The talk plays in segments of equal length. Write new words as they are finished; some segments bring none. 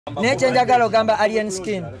Neche njagalo gamba alien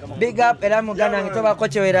skin. Big up era mugana ngitoba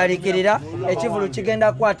koche weralikirira ekivulu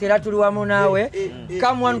kigenda kwatera tuli wamu nawe.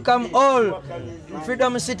 Come one come all.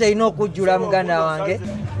 Freedom City ino kujula muganda wange.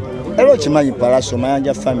 Elo chimanyi Pallaso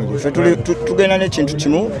mayanja family. Fe tugenda ne kintu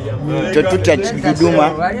kimu. Tetutya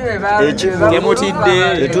kiduma.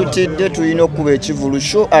 Ekivulu tutidde tulina okuba ekivulu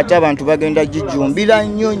show ate abantu bagenda gijumbira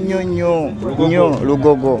nnyo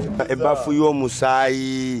lugogo. Ebafu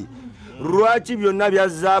y'omusaayi. Lwaki byonna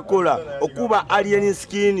byazaakola okuba alien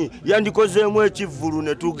skin yandikozeemu ekivulu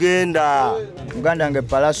ne tugenda. Muganda wange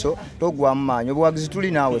Pallaso togwamu maanyi obuwagizi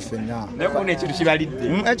tuli naawe ffenna. Nekuna ekintu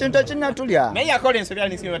kibalidde. Ekintu ekinnatulya. Naye yakola ensobi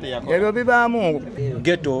alien skin yakola. Ebyo bibaamu.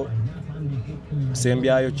 Ghetto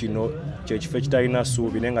sembyayo kino kyekifo ekitalina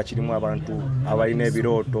ssuubi naye nga kirimu abantu abalina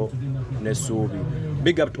ebirooto n'essuubi.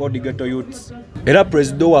 Big up to all the ghetto youths. Era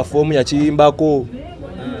president waffe omu yakiyimbako.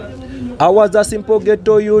 I was a simple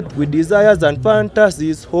ghetto youth with desires and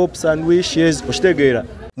fantasies, hopes and wishes. Oshitegeera.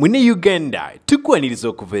 Mune Uganda tukwaniriza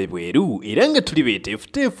okuva ebweru era nga tuli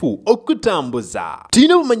beeteefuteefu okutambuza.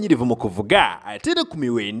 Tulina obumanyirivu mu kuvuga ate era ku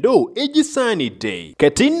miwendo egisaanidde.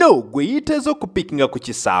 Kati nno gwe yeetaaza okupikinga ku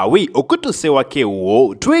kisaawe okutuusa ewaka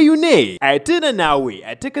ewuwo tweyune ate era naawe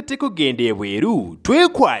ateekateeka okugenda ebweru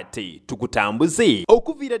twekwate tukutambuze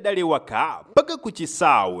okuviira ddala ewaka paka ku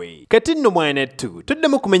kisaawe. Kati nno mwanattu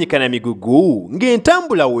toddamu kumenyekana migugu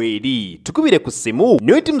ng'entambula weeri tukubire ku ssimu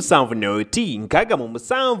noti 7 noti 6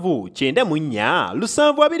 9 7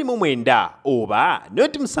 oba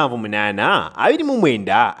noti 7 8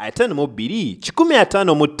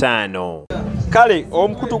 2 5 Kale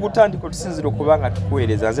omukutu gutandika tusinzira okuba nga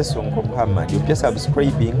tukuweereza nze Sonko Muhammad opya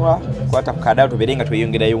subscribing kwata kukada tuberenga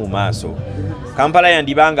tweyongerayo mu maaso. Kampala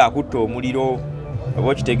yandibanga akutta omuliro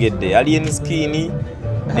oba okitegedde alien skin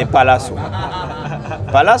ne Pallaso.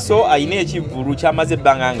 Pallaso ayina ekivulu kyamaze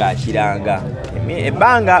ebbanga nga akiranga.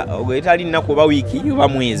 Ebbanga ogwetali nnaku oba wiiki oba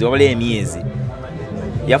mwezi oba emyezi.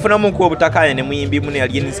 Yafunamu ku obutakaaya ne muyimbi mune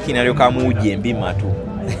alien skin alyoka muujje embimatu.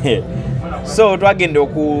 So twagenda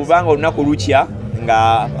okubanga olunaku lukya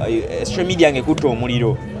nga social media ngekutta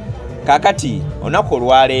omuliro. Kakati olunaku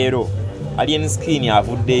olwaleero alien skin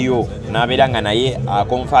avuddeyo n'abeera nga naye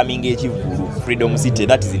confirming ekivulu Freedom City,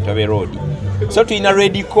 that is Ntobe Road. So tulina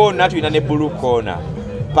red corner, tulina ne blue corner.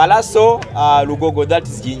 Pallaso Lugogo, that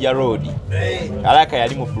is Ginger Road. Alaka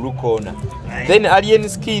yali mu blue corner. Then alien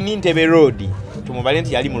skin Ntebe Road. Tumubale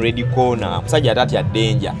nti yali mu red corner. Musajja atati ya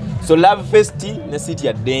danger. So Love Fest ne city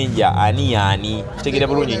ya danger yaani. Kitegere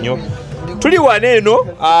bulungi nnyo. Tuli waneeno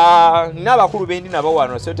n'abakulu bendi nabo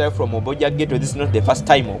wano so type from Oboja Ghetto. This is not the first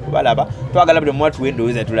time okubalaba. Twagala buli mwatu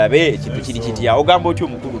wendoweza tulabe ekintu kiri kitya. Ogamba otyo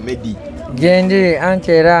omukulu Medi. Gendi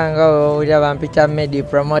ancheranga uli bampita Medi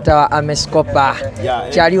promoter wa Amescopa.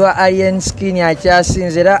 Chaliwa alien skin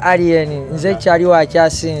akyasinzira alien nze chaliwa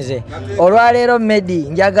akyasinze. Olwaleero Medi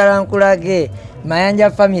njagala nkulage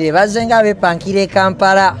Mayanja family bazenga bepankire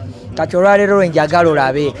Kampala. Kati olwaleero njagala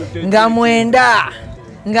olabe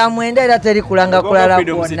nga mwenda era teri kulanga kulala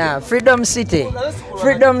kwonna. Freedom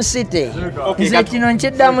City nze kino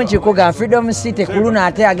nkiddamu kikuga Freedom City kuluna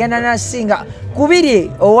ate agenda nasinga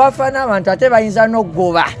kubiri owafa n'abantu ate bayinza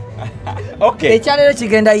n'oggoba. Ekyaleero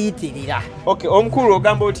kigenda yitirira. Omukulu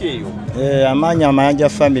ogamba otya eyo? Amaanyi Amayanja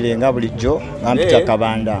family nga bulijjo ampita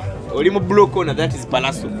Kabanda. Oli mu blue corner, that is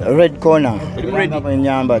Pallaso. Red corner.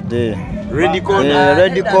 Nyambadde. Red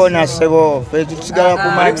corner sebo fe tusigala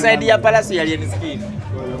ku maanyi. Side ya Pallaso yali alien skin.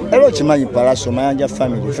 Elo chimanyi Pallaso Mayanja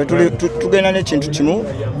family. Fe tugenda ne kintu kimu.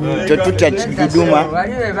 Tetutya kiduma.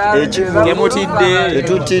 Ekivulu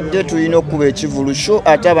tutidde tulina okuba ekivulu show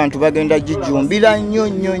ate abantu bagenda gijumbira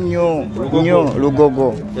nnyo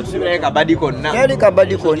lugogo. Teri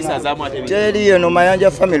kabadi konna. Teri eno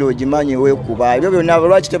Mayanja family ogimanyi weekuba. Ebyo byonna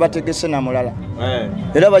lwaki tebategese na mulala.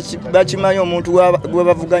 Era bakimanyi omuntu gwe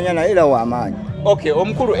bavuganya naye era w'amaanyi.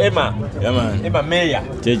 Omukulu Emma Meya.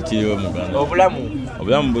 Kyekiriwo muganda.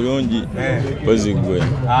 Obulamu bulungi. Pozigwe.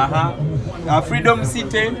 Freedom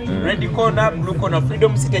City, red corner, blue corner.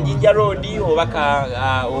 Freedom City, Ginger Road,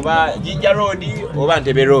 oba Ginger Road, oba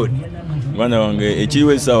Ntebe Road. Mwana wange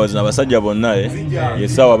ekiriwo essaawa zino abasajja bonna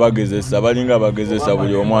essaawa bagezesa balinga bagezesa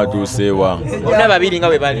buli omu atuuseewa. Bonna babiri nga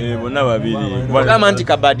bwe bali. Bonna babiri. Ogamba nti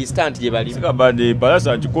kabadi stand gye bali. Kabadi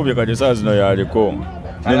Pallaso akikubye kati essaawa zino yaliko.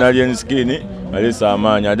 Ne alien skin alesa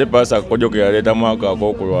amaanyi ate Pallaso akakojoke yaleeta mwaka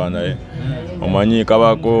ak'okulwana naye. Omanyi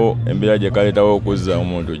kabako embeera gye kaleetawo okuzza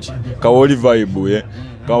omuntu ki. Kawoli vibe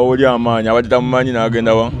kawoli amaanyi abadde tamumanyi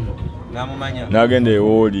n'agenda wa. N'agenda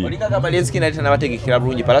ewoli. Oli kagamba alien skin aleta n'abategekera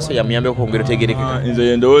bulungi Pallaso yamuyambe okwongera otegerekeka. Nze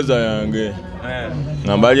ye ndowooza yange.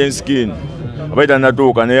 Ngamba alien skin abaita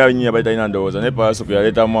natuuka naye abaita ina ndowooza ne Pallaso kwe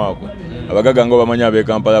yaleetamu ako abagaga ngo bamanya abe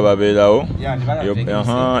Kampala babeerawo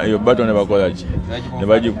eyo bato ne bakola ki ne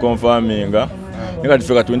bagikonfaminga nga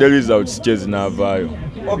tufika tunde results chezi navaayo.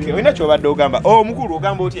 Okay, wena kyobadde ogamba omukulu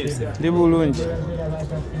ogamba otyese ndi bulungi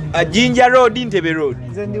Jinja Road, Ntebe Road.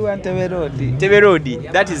 Zendi wa Ntebe Road. Ntebe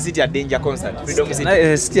Road. That is City at Danger concert. Freedom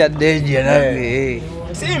City. City at Danger nawe.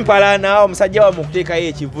 Simpala nao musajja wa mukuteeka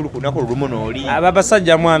ekivulu kunako lumono oli.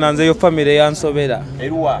 Abasajja mwana nze yo family yansobera.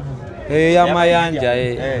 Eruwa. Ya mayanja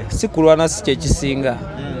sikulwana siche kisinga.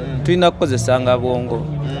 Tulina kukozesanga bwongo.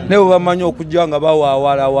 Ne bamanyi okujjanga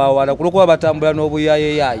bawawala kulokuba batambula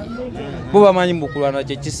n'obuyaye yayi. Bo bamanyi mukulwana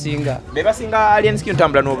kye kisinga. Beba singa alien skin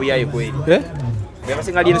tambula n'obuyaye kweli. Beba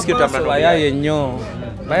singa alien skin tambula n'obuyaye nnyo.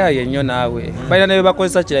 Bayaye nnyo naawe. Bayina ne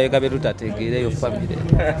bakozesa kirabika be tutategeere yo family.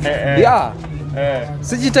 Ya.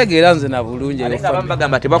 Sijitegeera nze na bulungi yo family.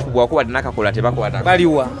 Bagamba tebakugwa kuba nakakola tebakwata.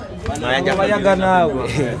 Baliwa. Bayaga naawe.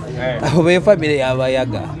 Abo be family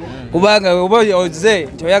yabayaga. Kubanga oboze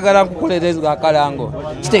toyagala nkukolereza akalango.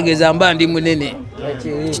 Kitegeeza mba ndi munene.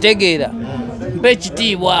 Kitegeera. Mpe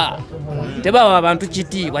kitiibwa. Tebawa abantu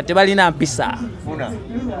kitiibwa tebalina mpisa. Funa.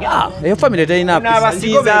 Ya, eyo family terina mpisa.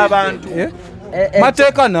 N'abasiiza abantu.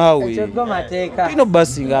 Mateeka naawe. Ekyo mateeka. Kino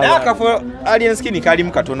basinga. Nakafo alien skin kali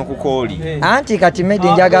mukatono ku kooli. Anti kati medi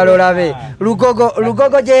njagala olabe.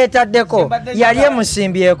 Lugogo gye yetaddeko yali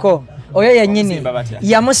emusimbyeko. Oyo yennyini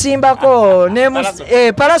yamusimbako ne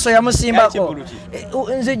Pallaso yamusimbako.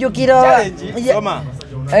 Nzijukira Soma.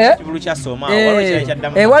 Ekivulu kya Soma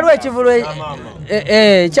waliwo ekivulu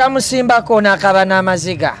kyamusimbako n'akaba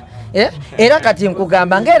n'amaziga. Era kati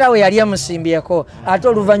nkugamba ng'era we yali emusimbyeko ate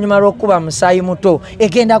oluvannyuma lw'okuba musaayi muto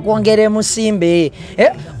egenda kwongera emusimbe.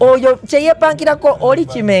 Oyo kyeyepankirako oli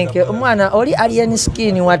kimenke omwana oli alien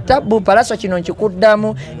skin wa tabu. Pallaso kino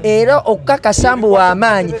nkikuddamu era okukakasa mbu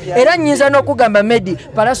w'amaanyi era nnyinza n'okugamba Medi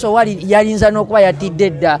Pallaso wali yalinza n'okuba yatidde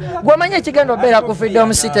dda. Gw'omanyi ekigenda obeera ku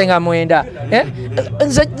Freedom City nga mwenda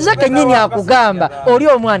nze kennyini akugamba oli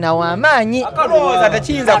omwana w'amaanyi. Akaluba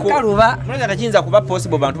takiyinza kuba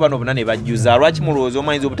possible bantu bano bonna ne bajjuza lwaki mulowooza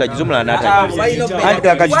omanyiza obutajuza omulala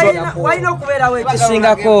n'atajuza. Walina okubeerawo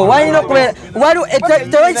ekisingako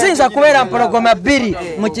tewayinza kubeera mpologoma bbiri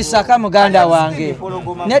mu Kisaka muganda wange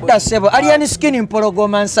nedda ssebo alien skin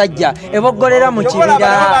mpologoma nsajja eboggolera mu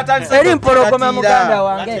kibira eri mpologoma muganda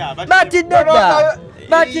wange batidde dda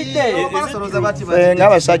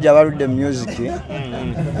ng'abasajja abaludde music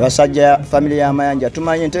abasajja family y'amayanja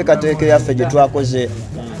tumanyi enteekateeka yaffe gye twakoze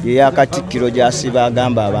eyakatikkiro gy'asiba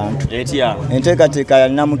agamba abantu enteekateeka ya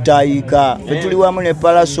namutayiika fe tuli wamu ne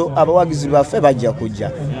Pallaso abawagizi baffe bajja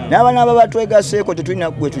kujja n'abaana ababatwegaseeko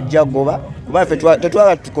tetulina gwe tujja goba kuba ffe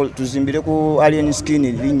tetwala tuzimbire ku alien skin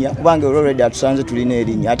erinnya kubanga olwolwedde atusanze tulina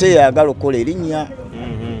erinnya ate yayagala okukola erinnya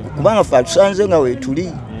kubanga ffe atusanze nga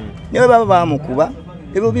weetuli naye baba baamukuba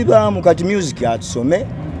ebyo bibaamu kati music atusome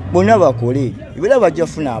bonna bakole ebera bajja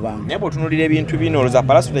funa abantu. Naye bw'otunuulira ebintu bino olowooza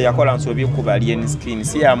Pallaso teyakola nsobi okuba alien skin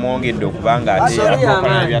si yamwongedde okubanga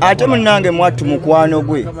ate munnange mwattu mukwano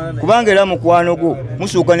gwe kubanga era mukwano gwo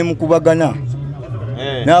musooka ne mukubagana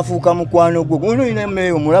n'afuuka mukwano gwe guno ine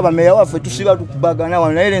meeyo mulaba meeya waffe tusiba tukubagana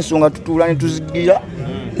wano naye ensonga tutuula ne tuzigira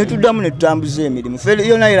ne tuddamu ne tutambuza emirimu ffe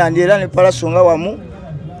yonna irandi era ne Pallaso nga wamu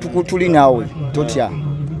tuli naawe totya.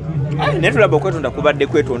 Naye tulaba okwetonda kubadde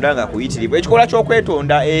kwetonda nga kuyitirivu. Ekikola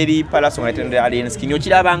ky'okwetonda eri Pallaso nga yetondera alien skin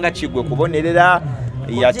okirabanga kiggwe kubonerera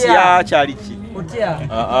yatya kyali ki?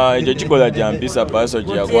 Ekyo kikola kya mpisa Pallaso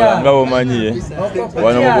kye yakola nga bomanyiye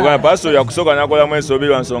wano mu Buganda. Pallaso yakusooka n'akolamu ensobi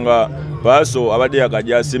lwa nsonga Pallaso abadde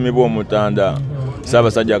yakajja asimibwa omutanda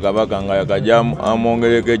Ssaabasajja Kabaka nga yakajja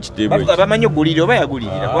amwongereko ekitiibwa. Bamanyi ogulira oba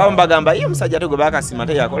yagulirira kuba bagamba ye omusajja ate gwe baakasima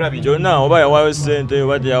teyakola bintu kyonna oba yawaayo ssente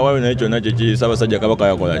oba teyawaayo naye kyonna kyekiri Ssaabasajja Kabaka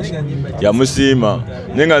yakola ki yamusiima.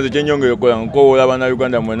 Naye nga nze kyenyongera okukola nkowoola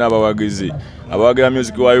Bannayuganda mwenna abawagizi abawagira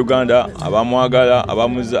music wa Uganda abamwagala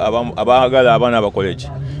abaagala abaana bakole ki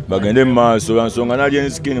bagende mu maaso lwa nsonga n'alien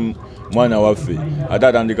skin mwana waffe ate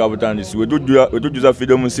atandika butandisi wetujjuza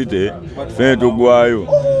Freedom City fene tugwayo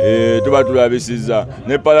tuba tulabisiza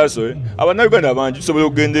ne Pallaso Abannayuganda bangi tusobola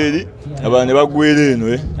okugenda eri abaana ne bagwera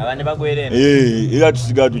eno era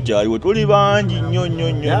tusigala tukyaliwo tuli bangi nnyo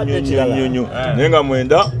naye nga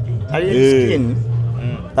mwenda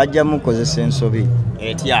bajja mukozesa ensobi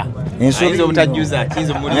etya ensobi obutajuza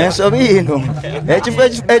kinzo muri ensobi ino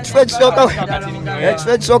ekifo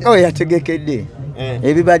ekisooka we yategekedde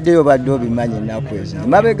ebibaddeyo badde obimanyi ennaku ezo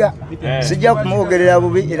mabega sijja kumwogerera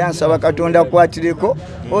bubi era nsaba Katonda akwatireko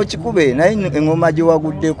okikube naye engoma gye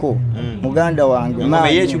waguddeko muganda wange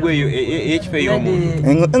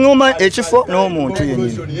engoma ekifo n'omuntu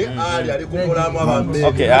yennyini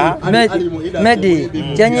Medi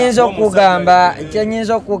kyenyinza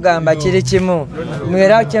okugamba kiri kimu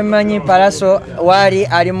era kyemmanyi Pallaso waali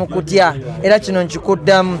ali mu kutya era kino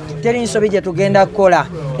nkikuddamu teri nsobi gye tugenda kukola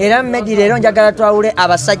era Medi leero njagala twawule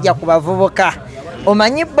abasajja ku bavubuka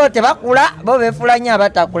omanyi bo tebakula bo beefula nnyo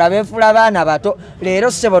abatakula beefula baana bato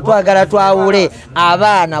leero ssebo twagala twawule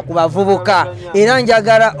abaana ku bavubuka era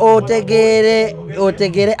njagala otegeere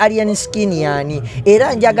alien skin yaani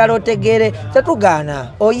era njagala otegeere tetugaana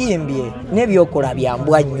oyimbye n'ebyokola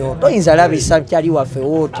byambwa nnyo toyinza labisa kyali waffe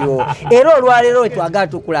wootyo era olwaleero twagala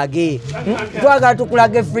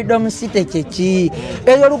tukulage Freedom City kyeki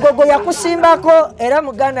eyo Lugogo yakusimbako era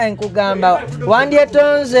muganda nkugamba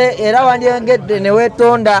wandyetonze era wandyengedde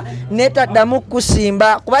wetonda netaddamu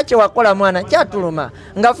kusimba kuba kye wakola mwana kyatuluma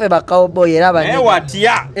nga ffe bakawboyi era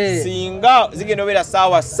watya singa zigenda obeera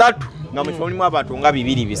ssaawa 3 nga mu kifo mulimu abantu nga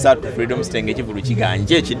 2-3 Freedom City ng'ekivulu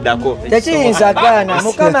kiganje ekiddako tekiyinza gaana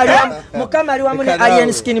mukama ali wamu ne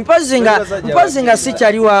alien skin mpozi nga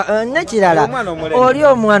sikyaliwa nekirala oli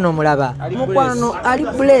omwana omulaba mukwano ali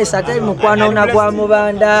bless ate mukwano nagwa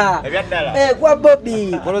mubanda gwa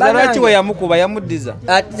Bobby lwaki we yamukuba yamuddiza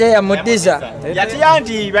ate yamuddiza yatya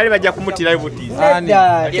nti bali bajja kumutirayo butiza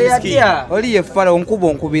oli ye Fala onkuba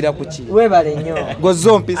onkubira ku ki webale nnyo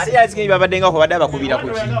gozompisi ali yazikini babadde nga ko badde bakubira ku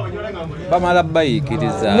ki bamala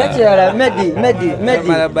bayikiriza nekirala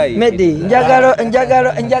Medi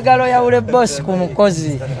njagalo yawule boss ku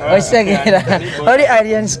mukozi okitegeera oli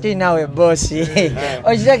alien skin nawe boss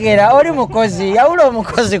okitegeera oli mukozi yawule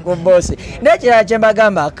omukozi ku boss nekirala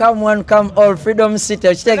kyembagamba come one come all Freedom City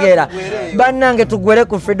okitegeera bannange tugwere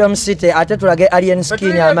ku Freedom City ate tulage alien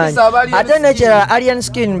skin amaanyi ate nekirala alien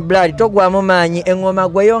skin blood togwamu maanyi engoma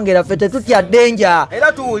gweyongera ffe tetutya denja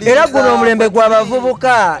era guno omulembe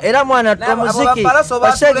gw'abavubuka era mwana omuziki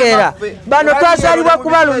osegeera bano twazalibwa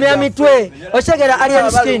kubalumya mitwe osegeera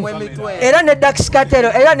alien skin era ne Dax Katero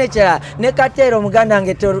era nekirala ne Katero muganda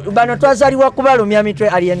nge bano twazalibwa kubalumya mitwe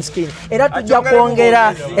alien skin era tujja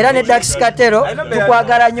kwongera era ne Dax Katero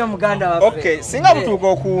tukwagala nnyo muganda waffe singa butuuka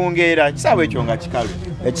okuwongera kisaawe ekyo nga kikalu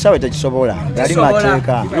ekisaawe tekisobola yali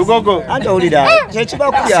mateeka Lugogo anti owulira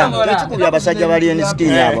kyekibakubya abasajja ba alien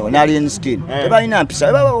skin abo ne alien skin tebalina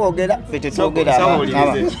mpisa baba boogera ffe tetwogera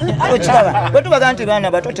bwe tubaga nti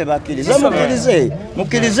baana bato tebakkiriza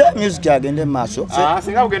mukkirize music agende mu maaso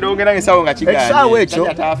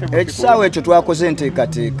ekisaawe ekyo twakoze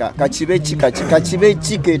enteekateeka kakibe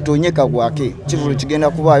ki ketonye kagwake kivulu kigenda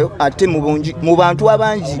kubaayo ate mu bantu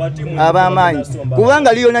abangi ab'amaanyi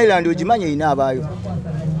kubanga Lion Island ogimanyi erina abaayo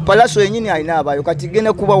Pallaso yennyini alina abaayo kati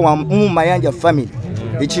genda kuba mu Mayanja family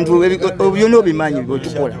ekintu byonna obimanyi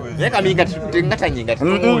bwetukola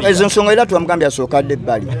ezo nsonga era twamugambye asookadde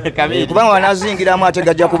ebbali kubanga wanazingiramu ate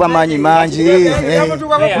gajja kuba maanyi mangi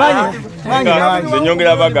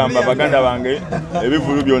nyongera bagamba baganda bange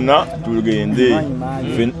ebivulu byonna tugende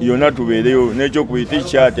yonna tubeereyo n'ekyokubi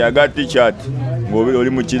t-shirt aga t-shirt ng'obeera oli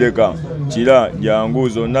mu kireka kira jangu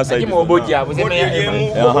zonna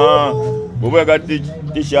bw'obeera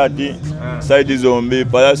t-shirt side zombi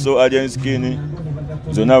Pallaso alien skin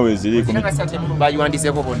zonna we ziri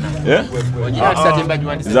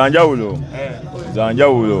zanjawulo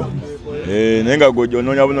naye nga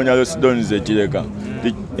gwojonoonya bunoonya losidonize ekireka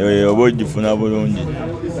oba ogifuna bulungi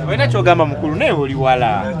olina kyogamba mukulu naye oli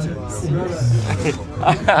wala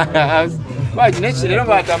nekirero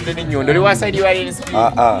batambule n'ennyondo oli wasaidi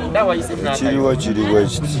kiriwo ekiti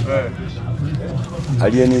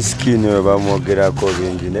alien skin we bamwogerako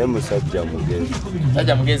bingi naye musajja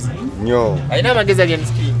mugezi nnyo alina amagezi alien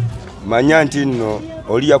skin manya nti nno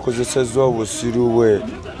oli yakozesezza obusiru bwe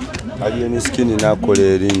alien skin n'akola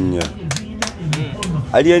erinnya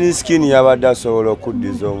alien skin yabadde asobola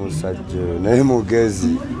okuddiza omusajja oyo naye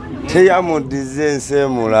mugezi teyamuddiza ensi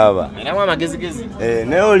emulaba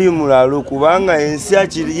naye oli mulalu kubanga ensi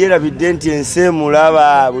akiri yerabidde nti ensi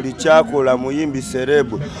emulaba buli kyakola muyimbi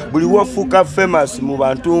serebu buli wafuuka famous mu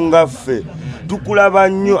bantu nga ffe tukulaba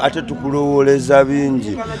nnyo ate tukulowooleza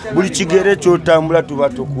bingi buli kigere kyotambula tuba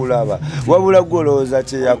tukulaba wabula gwolowooza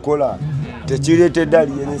kyeyakola tekireetedde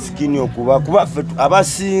alien skin okuba kuba ffe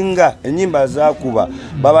abasinga ennyimba zakuba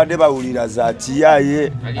babadde bawulira za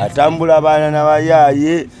kiyaaye atambula baana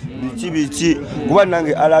n'abayaaye biki kuba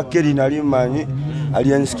nange alakeri nali mmanyi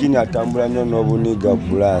alien skin atambula nnyo n'obuniga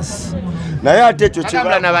plus naye ate ekyo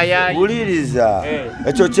kyebuliriza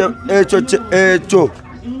ekyo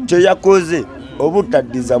kyeyakoze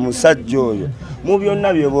obutaddiza musajja oyo mu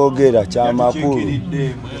byonna bye boogera kyamakulu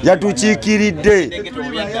yatukiikiridde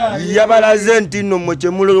yabalaze nti nno mmwe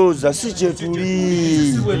kyemulowooza si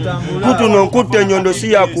kyetuli kutuno nkutta enyondo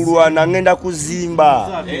si yakulwana ngenda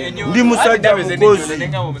kuzimba ndi musajja mukozi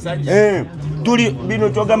tuli bino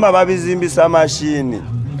kyogamba babizimbisa mashini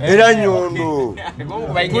era nyondo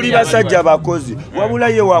tuli basajja bakozi wabula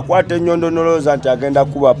ye wakwata enyondo nolowooza nti agenda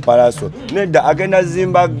kuba Pallaso nedda agenda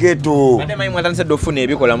zimba ghetto ate mayi mwatanise dofuna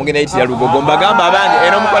ebikola mugenda yitira lugogo mbagamba abandi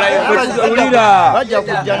eno mukola ulira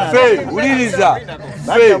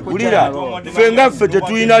ffe nga ffe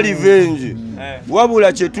tetulina revenge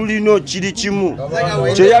wabula kyetulina kiri kimu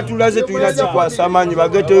kyeyatulaze tulina kikwasa amaanyi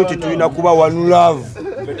bageteyo titulina kuba one love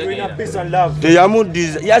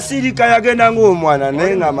teyamuddiza yasirika yagenda ng'omwana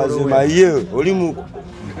naye nga amazima ye oli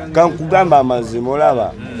kankugamba amazima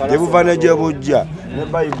olaba tebuva ne gye bujja ne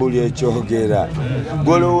bayibuli ekyogera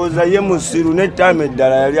golowooza ye musiru n'ettaama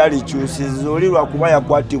eddala yali alikyusiza oli lwakuba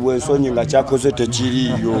yakwatibwa ensonyi nga kyakoze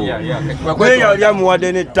tekiriiyo naye yali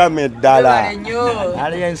amuwadde n'ettaama eddala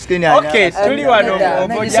tuli wano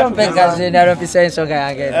mpisa ensonga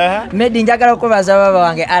yange Medi njagala okwebaza baba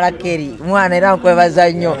wange Alakeri mwana era nkwebaza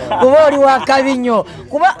nnyo kuba oli wakabi nnyo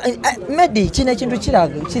kuba Medi kino ekintu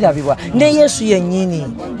kirabibwa ne Yesu yennyini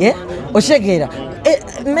okitegera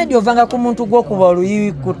Medi ovanga ku muntu gw'okuba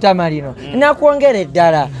oluyi ku ttama lino nakwongera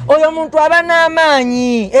eddala oyo omuntu aba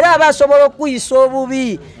n'amaanyi era aba asobola okuyisa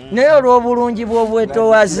obubi naye olw'obulungi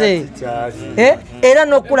bw'obwetoowaze era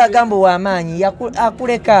n'okulaga mbu w'amaanyi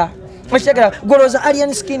akuleka okitegera goloza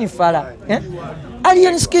alien skin fala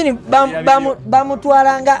alien skin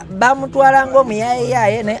bamutwalanga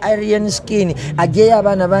omuyayeyaye naye alien skin ajeyo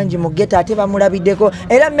abaana bangi mu ghetto ate bamulabiddeko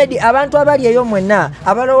era Medi abantu abali eyo mwenna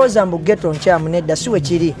abalowooza mbu ghetto nkyamu nedda siwe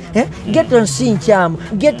kiri ghetto si nkyamu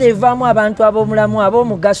ghetto evaamu abantu ab'omulamu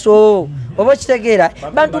ab'omugaso oba okitegeera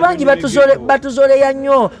bantu bangi batuzoleya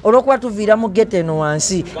nnyo olw'okuba tuviira mu ghetto eno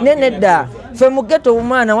wansi naye nedda ffe mu ghetto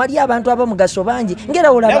omwana wali abantu ab'omugaso bangi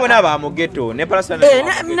ngera olaba mu ghetto ne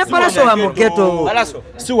Pallaso wa mu ghetto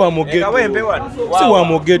si wa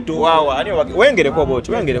mu ghetto wengereko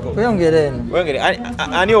boti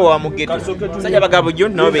ani wa mu ghetto sajja bagabo jjo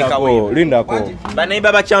nabo bekawe lindako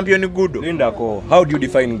banaiba ba champion gudo lindako how do you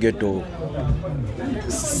define ghetto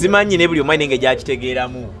simanyi ne buli omwine nge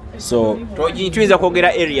jakitegeeramu so tuyinza kwogera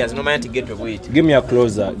areas no mind ghetto bwit give me a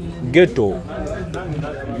closer ghetto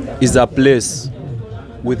is a place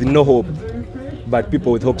with no hope but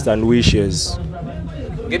people with hopes and wishes.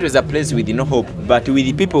 Ghetto is a place with no hope but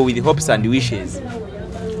with people with hopes and wishes.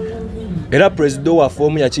 Era president wa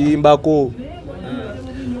form ya chimbako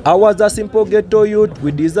I was a simple ghetto youth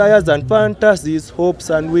with desires and fantasies, hopes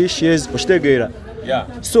and wishes. Okitegera? Yeah.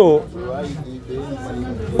 So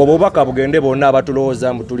obubaka bugende bonna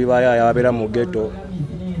abatulowooza mbu tuli bayaaya ababeera mu ghetto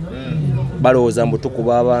balowooza mbu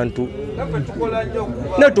tukuba abantu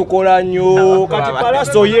ne tukola nnyo kati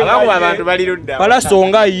Pallaso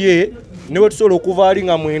nga ye niwe tusobola okuva ali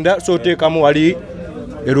nga mwenda so oteekamu wali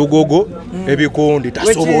erugogo ebikondi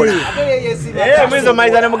tasobola mwizo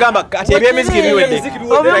maliza ne mugamba kati ebyemiziki biwedde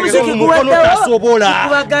tasobola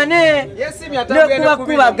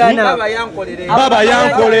baba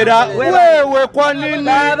yankolera wewe kwa nini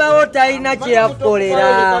babawo talina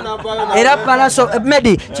kyeyakolera era Pallaso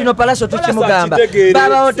Medi kino Pallaso tukimugamba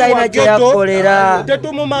babawo talina kyeyakolera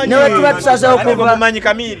newe tuba tusazeho kuva manyi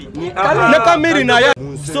kamiri ne kamiri naye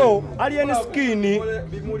so alien skin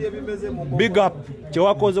big up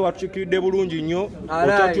kyewakoze watukiridde bulungi nnyo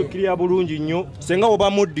otatukirira bulungi nnyo senga oba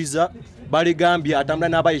muddiza baligambye atambula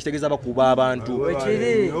n'abaye kitegeeza bakuba abantu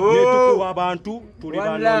netukuwa abantu tuli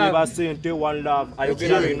banoonyi ba ssente one love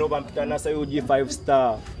ayogera bino bampita nasayo g 5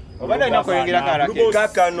 star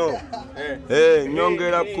kakano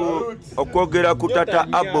nyongera okwogera ku tata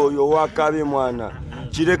abo oyo wakabi mwana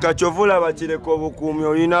kireka kyovula bakireka obukuumi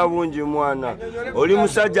olina bungi mwana oli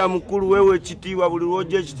musajja mukulu wewe ekitiibwa buli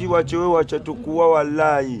lwojja ekitiibwa kyewewa kyetukuwa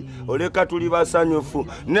wallayi oleka tuli basanyufu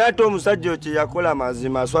naye ate omusajja kye yakola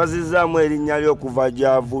mazima aswazizaamu erinnya ly'okuva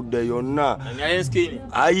gy'avudde yonna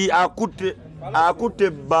ayi akutte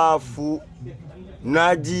ebbaafu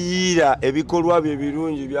n'agiyiira ebikolwa bye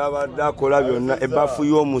birungi by'abadde akola byonna ebbaafu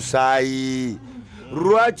y'omusaayi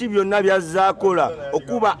lwaki byonna byazaakola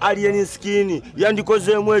okuba alien skin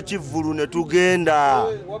yandikozeemu ekivvulu ne tugenda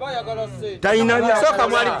talina byasoka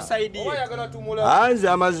mwali kusaidia anze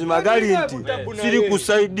amazima gali nti siri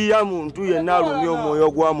kusaidia muntu yenna alumya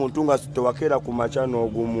omwoyo gwa muntu nga tewakera ku maca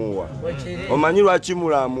n'ogumuwa omanyi lwaki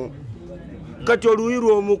mulamu kati oluyi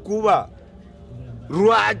lw'omukuba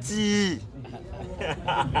lwaki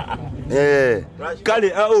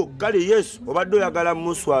kale Yesu obadde oyagala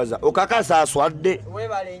muswaza okakasa aswadde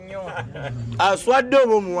aswadde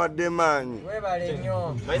oba omuwadde maanyi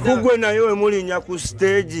kugwe naye wemulinnya ku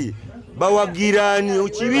stage bawagirani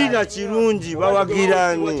ukibiina kirungi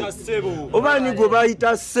bawagirani obani gwe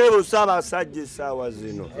bayita ssebo Ssaabasajja essaawa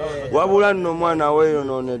zino wabula nno omwana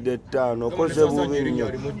weeyonoonedde ttaano okoze bubi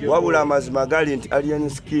nnyo wabula amazima gali nti alien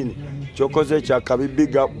skin kyokoze kyakabi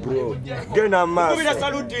big up bro genda maaso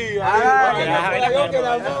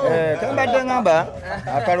kambadde ngamba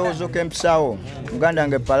akalowoozo k'empisawo muganda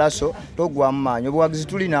wange Pallaso togwamu maanyi obuwagizi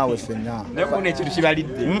tuli naawe ffenna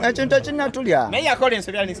ekintu ekinnatulya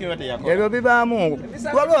ebyo bibaamu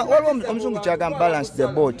waliwo omuzungu kyagamba balance the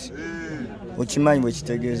boat okimanyi bwe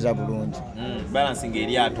kitegeeza bulungi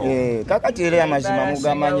kakati era amazima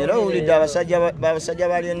mugamanyi era owulidde abasajja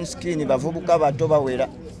ba alien skin bavubuka bato bawera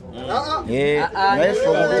naye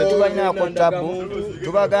ffe tetubalinaako tabu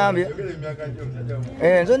tubagambye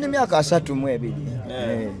nze ndi myaka 32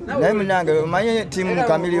 naye munange omanyi tiimu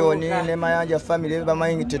Kamiliyoni ne Mayanja family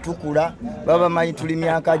bamanyi tetukula baba bamanyi tuli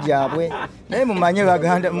myaka gyabwe naye mumanye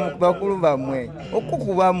baganda bakulu bammwe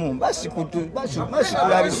okukubamu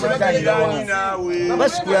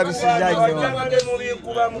basikulabisiza nnyo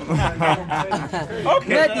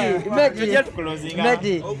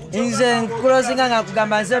Medi nze nkulozinga nga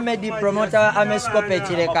kugamba nze Medi promoter wa Amescope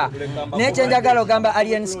Kireka neche njagala ogamba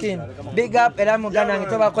alien skin big up era muganda wange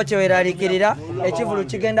tobako kyeweralikirira ekivulu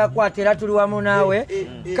kigenda kwatira tuli wamu naawe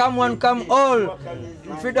come one come all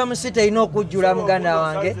Freedom City ino okujjula muganda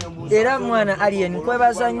wange era mwana alien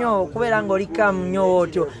nkwebaza nnyo kubeera ng'oli kamu nnyo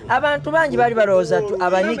otyo abantu bangi bali balowooza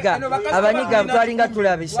abanyiga twalinga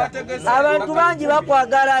tulabisa abantu bangi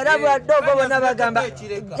bakwagala era baddogo bonna bagamba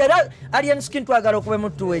era alien skin twagala okuba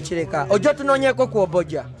mutuwa ekireka ojjo tunoonyeeko ku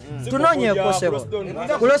oboja tunoonyeeko sebo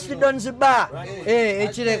ku Lostidons bar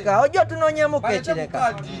ekireka ojjo tunoonyeemuko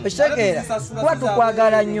ekireka ekitegeera kuba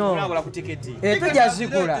tukwagala nnyo tujja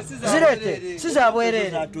zigula zirete sizabwerere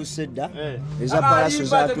zatusedda eza Pallaso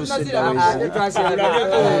zatusedda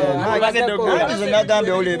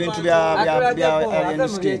nagambye oli ebintu bya alien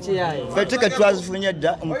skin ffe tiketi twazifunye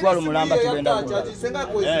dda omutwalo mulamba tugenda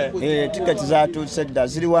kugula tiketi zatusedda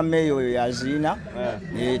ziri wa meeyo oyo yaziina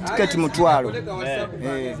tiketi mutwalo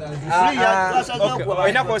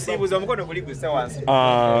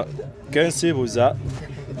kensiibuza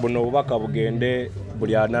buno obubaka bugende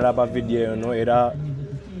buli analaba vidiyo eno era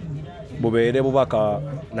bubeere bubaka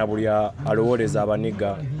na buli alowooleza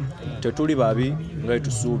abaniga tetuli babi nga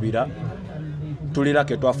tusuubira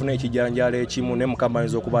tulirake twafuna ekijanjala ekimu ne Mukama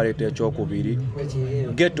ayinza okubaleeta ekyokubiri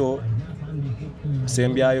geto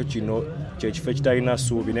sembyayo kino kyekifo ekitalina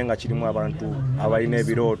ssuubi naye nga kirimu abantu abalina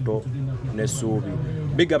ebirooto n'essuubi.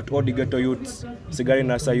 Big up to all the ghetto youths. Sigari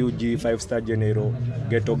Nasa UG 5-star general,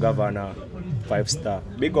 ghetto governor 5-star.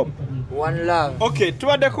 Big up. One love. Okay,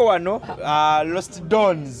 tuwadeko wano Lost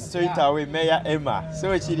Dons so itawe Mayor Emma.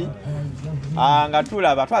 So chiri nga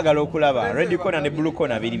tulaba twagala okulaba red corner ne blue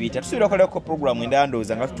corner biri bita. Tusubira okoleko program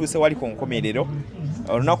endandoza nga tutuse wali ku nkomerero.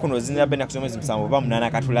 Olunaku no zinja bena kusomeza musanvu ba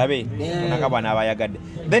munana katulabe nakaba nabayagadde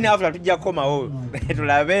then after tujja koma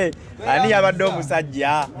tulabe ani yabadde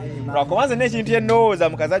omusajja lwakomanze n'ekintu ennowooza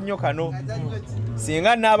mukazannyo kano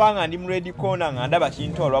singa nabanga ndi mu red corner nga ndaba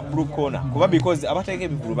kintu olwa blue corner kuba because abateeka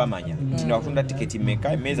ebivulu bamanya nti nawatunda tiketi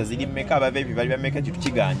mmeka emmeeza ziri mmeka abaveebi bali bameka kitu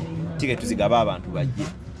kiganye tiketi tuzigaba abantu bajje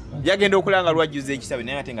yagenda okulanga lwajjuze ekisabe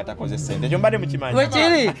naye ate nga takoze ssente ekyo mbadde mukimanyi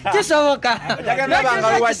wekiri kisoboka yagenda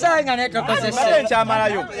langa lwajjusanga naye tokoze ssente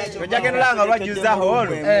nkyamalayo yagenda langa lwajjuza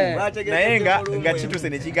holo naye nga kituse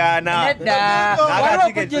ne kigaana nedda waliwo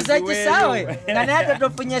okujjuza ekisaawe nga naye ate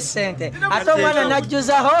tofunye ssente ate omwana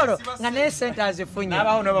najjuza holo nga naye ssente azifunye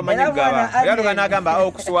abawo nobamanyigaba n'agamba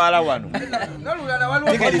okuswala wano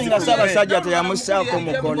Ssaabasajja teyamussaako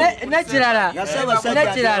mukono nekirala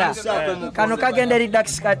kano kagenda eri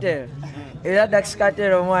Daxcatel era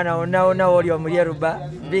Daxcatel omwana wonna woli omulyeruba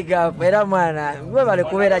big up era mwana webale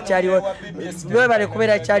kubeera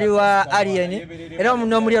kyaliwa alien era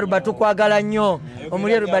n'omulyeruba tukwagala nnyo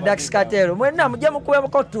omulyeruba Daxcatel mwenna mujje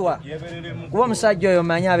mukubeko tuwa kuba omusajja oyo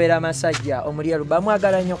manyi abeera amasajja omulyeruba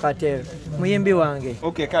mwagala nnyo Katero muyimbi wange.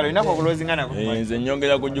 Okay kale inako kulozingana ku nze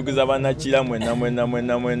nyongera kujjukiza bannakira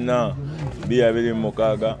mwenna bia biri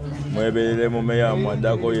mukaaga mweberere mu meya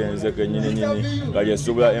mwadako yenze kenyini nga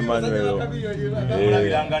yesubula Emmanuel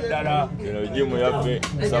eno jimu yaffe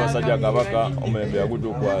Ssaabasajja Kabaka omulembe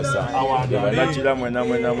yagutukwasa bannakira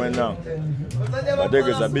mwenna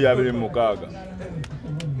bategeeza bia biri mukaaga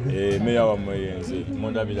meya wa mweyenze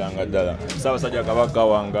mondabiranga ddala Ssaabasajja Kabaka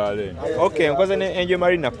wangaale. Okay, nkoze ne Angel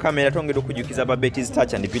Marina ku kamera tongera okujukiza Babetty's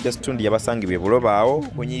Touch and Peter Stundi yabasangibwe bulobaawo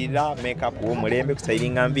kunyirira makeup w'omulembe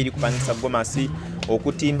kusayiringa nviiri kupangisa gomasi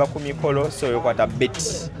okutimba ku mikolo so yokwata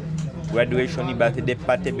bet graduation birthday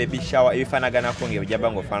party baby shower ebifanaganako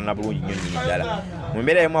ng'ebijaba ng'ofaanana bulungi nnyo nnyini ddala mu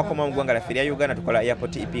mbeera y'omwakoma mu ggwanga laffe erya Uganda tukola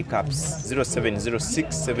airport EP caps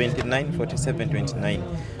 0706794729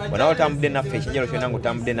 onawo otambudde naffe ekijalo kyonna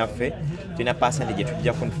ng'otambudde naffe tulina pasente gye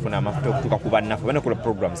tujjako ntufuna amafuta okutuuka ku bannaffe banekola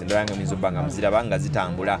programs endala nga muyinza obba nga muziraba nga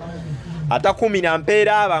zitambula atakumira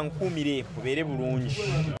mpeera bankumire kubeere bulungi.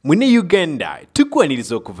 Mune Uganda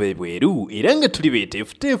tukwaniriza okuva ebweru era nga tuli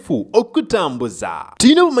beeteefuteefu okutambuza.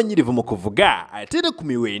 Tulina obumanyirivu mu kuvuga ate era ku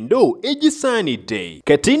miwendo egisaanidde.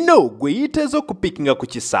 Kati nno gwe yeetaaza okupikinga ku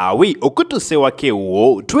kisaawe okutuusa ewaka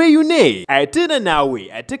ewuwo tweyune ate era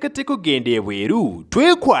naawe ateekateeka okugenda ebweru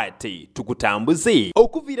twekwate tukutambuze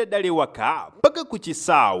okuviira ddala ewaka paka ku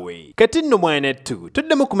kisaawe. Kati nno mwanattu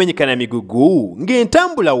toddamu kumenyekana migugu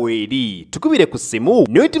ng'entambula weeri. Tukubire ku ssimu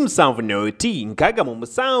noti 7 noti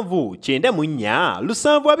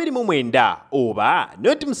 679 oba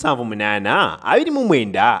noti 78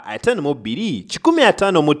 29 52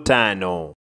 155.